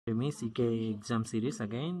me, CKA Exam series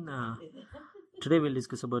again. Today we'll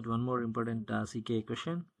discuss about one more important CKA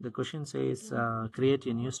question. The question says, create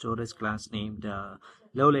a new storage class named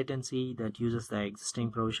low latency that uses the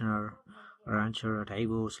existing provisioner rancher at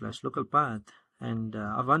IO/local path. And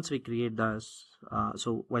once we create this,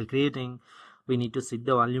 so while creating, we need to set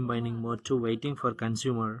the volume binding mode to waiting for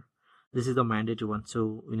consumer. This is the mandatory one,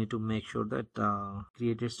 so we need to make sure that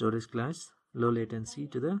created storage class low latency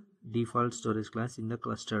to the default storage class in the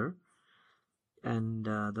cluster. And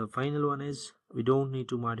the final one is we don't need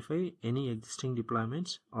to modify any existing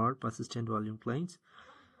deployments or persistent volume clients.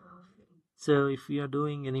 So if we are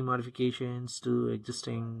doing any modifications to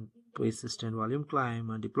existing persistent volume client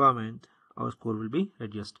or deployment, our score will be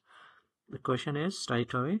reduced. The question is,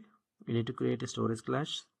 straight away we need to create a storage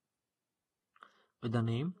class with the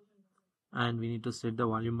name, and we need to set the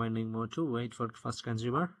volume binding mode to wait for first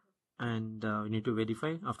consumer, and we need to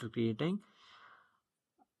verify after creating,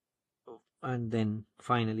 and then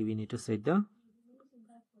finally we need to set the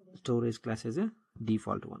storage class as a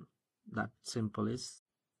default one. That simple is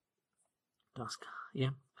task.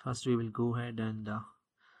 First we will go ahead and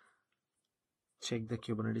check the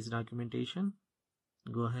Kubernetes documentation.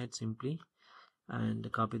 Go ahead simply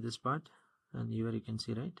and copy this part, and here you can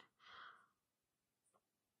see, right,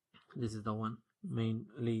 this is the one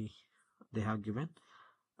mainly they have given,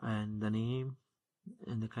 and the name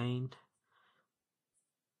and the kind,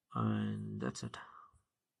 and that's it.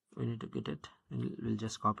 We need to get it, and we'll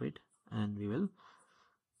just copy it and we will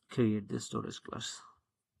create this storage class.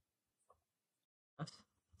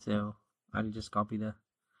 So I'll just copy the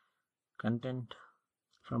content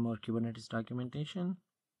from our Kubernetes documentation.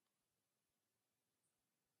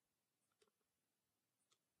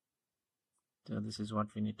 So this is what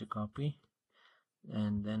we need to copy,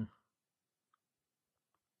 and then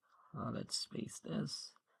let's paste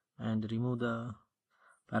this and remove the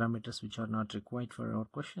parameters which are not required for our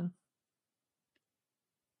question.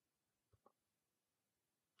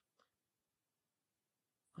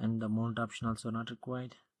 And the mount option also not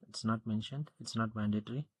required, it's not mentioned, it's not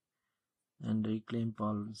mandatory. And reclaim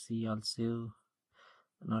policy also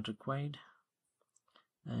not required,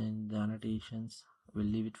 and the annotations we'll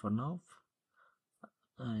leave it for now.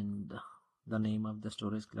 And the name of the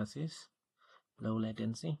storage class is low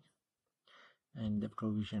latency, and the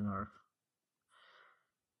provisioner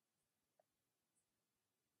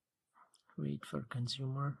wait for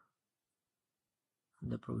consumer.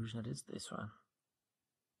 The provisioner is this one.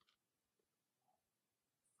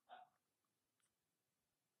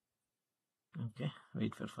 Okay,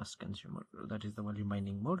 wait for first consumer, that is the volume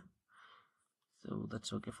binding mode, so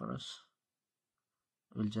that's okay for us.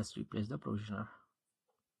 We'll just replace the provisioner.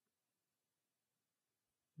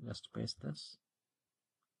 Just paste this.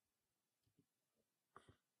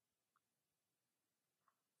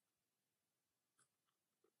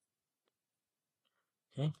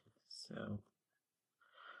 Okay, so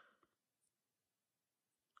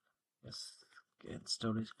yes, get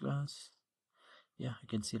storage class. You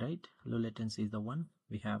can see, right, low latency is the one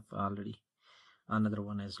we have already. Another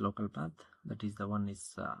one is local path, that is the one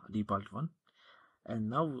is default one, and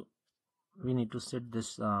now we need to set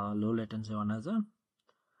this low latency one as a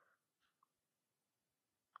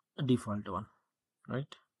default one,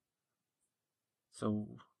 right?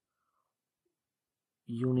 So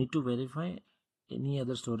you need to verify any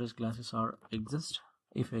other storage classes are exist.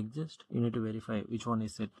 If exist, you need to verify which one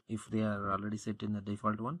is set. If they are already set in the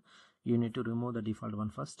default one, you need to remove the default one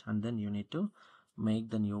first, and then you need to make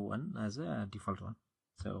the new one as a default one.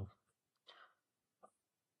 So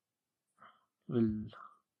we'll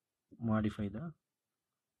modify the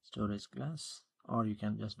storage class, or you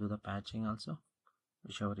can just do the patching also,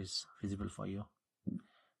 whichever is feasible for you.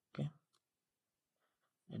 Okay,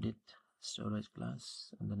 edit storage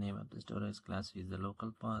class, and the name of the storage class is the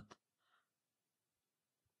local path.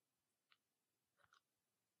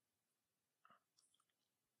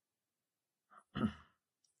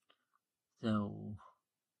 So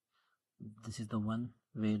this is the one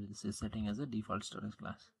where this is setting as a default storage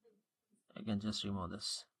class. I can just remove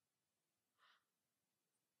this.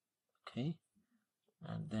 Okay,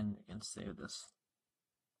 and then you can save this.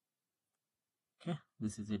 Okay,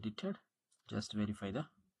 this is edited. Just verify the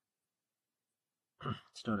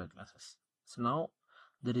storage classes. So now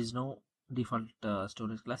there is no default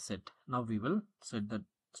storage class set. Now we will set the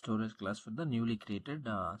storage class for the newly created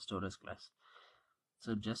storage class.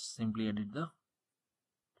 So just simply edit the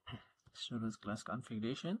storage class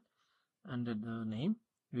configuration, and at the name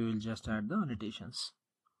we will just add the annotations.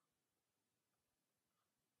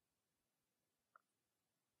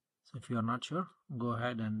 So if you are not sure, go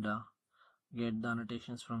ahead and get the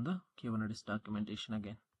annotations from the Kubernetes documentation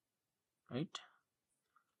again. right?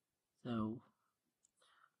 So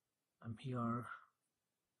I'm here.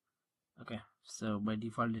 Okay, so by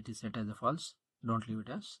default it is set as a false. Don't leave it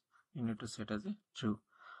as, you need to set as a true.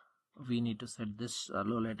 We need to set this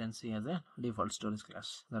low latency as a default storage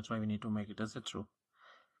class. That's why we need to make it as a true.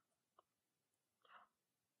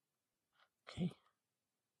 Okay,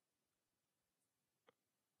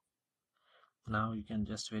 now you can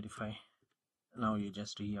just verify. Now you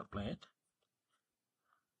just reapply it.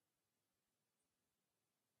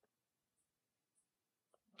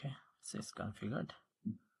 Okay, it says configured.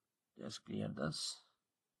 Just clear this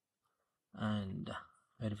and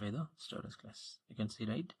verify the storage class. You can see,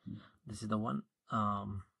 right, this is the one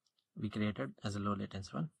we created as a low latency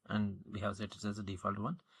one, and we have set it as a default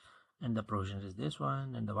one, and the provision is this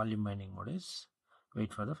one, and the volume binding mode is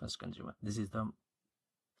wait for the first consumer. This is the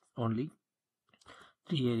only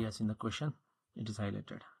 3 areas in the question it is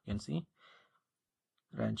highlighted. You can see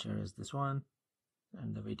rancher is this one,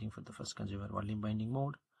 and the waiting for the first consumer volume binding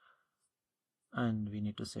mode, and we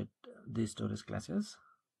need to set these storage classes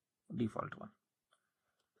default one.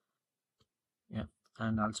 Yeah,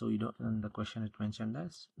 and also you don't, in the question it mentioned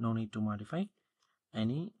as no need to modify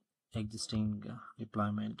any existing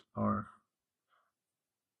deployment or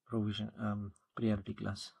provision priority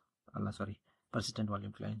class, sorry, persistent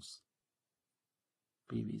volume clients,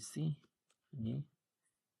 PVC.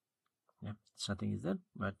 Yeah, it's nothing is there,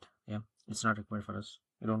 but yeah, it's not required for us.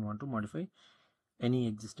 We don't want to modify any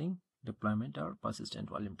existing deployment or persistent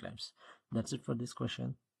volume claims. That's it for this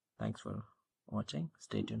question. Thanks for watching.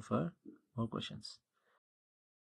 Stay tuned for more questions.